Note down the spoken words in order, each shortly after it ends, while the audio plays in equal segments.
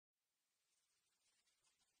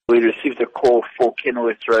We received a call for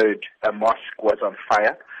Kenilworth Road, a mosque was on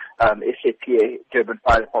fire. SAPA, Durban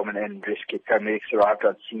Fire Department and rescue paramedics arrived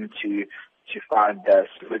on scene to find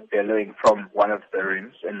smoke billowing from one of the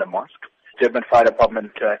rooms in the mosque. Durban Fire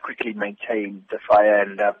Department quickly maintained the fire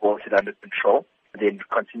and brought it under control, then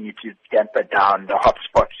continued to damper down the hot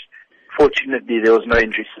spots. Fortunately, there was no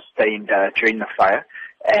injury sustained during the fire,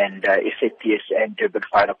 and SAPS and Durban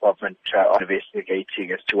Fire Department are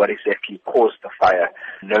investigating as to what exactly caused the fire.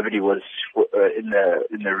 Nobody was in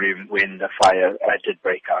the room when the fire did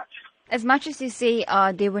break out. As much as you say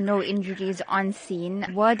there were no injuries on scene,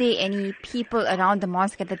 were there any people around the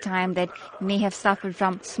mosque at the time that may have suffered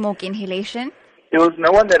from smoke inhalation? There was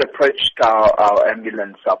no one that approached our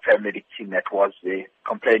ambulance, our paramedic team that was there,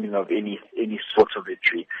 complaining of any sort of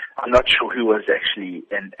injury. I'm not sure who was actually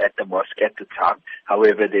at the mosque at the time.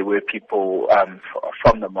 However, there were people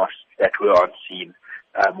from the mosque that were on scene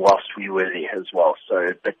whilst we were there as well.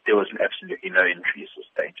 But there was absolutely no injuries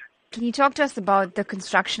sustained. Can you talk to us about the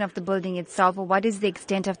construction of the building itself, or what is the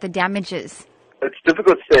extent of the damages? It's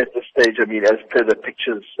difficult to say at this stage. I mean, as per the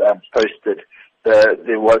pictures posted,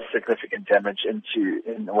 there was significant damage in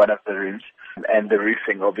one of the rooms and the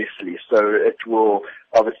roofing, obviously. So it will,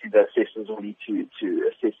 obviously, the assessors will need to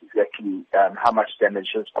assess exactly how much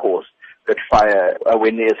damage is caused. But fire,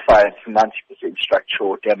 when there's fire, it's 90%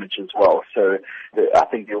 structural damage as well. So I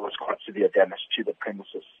think there was quite severe damage to the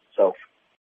premises itself.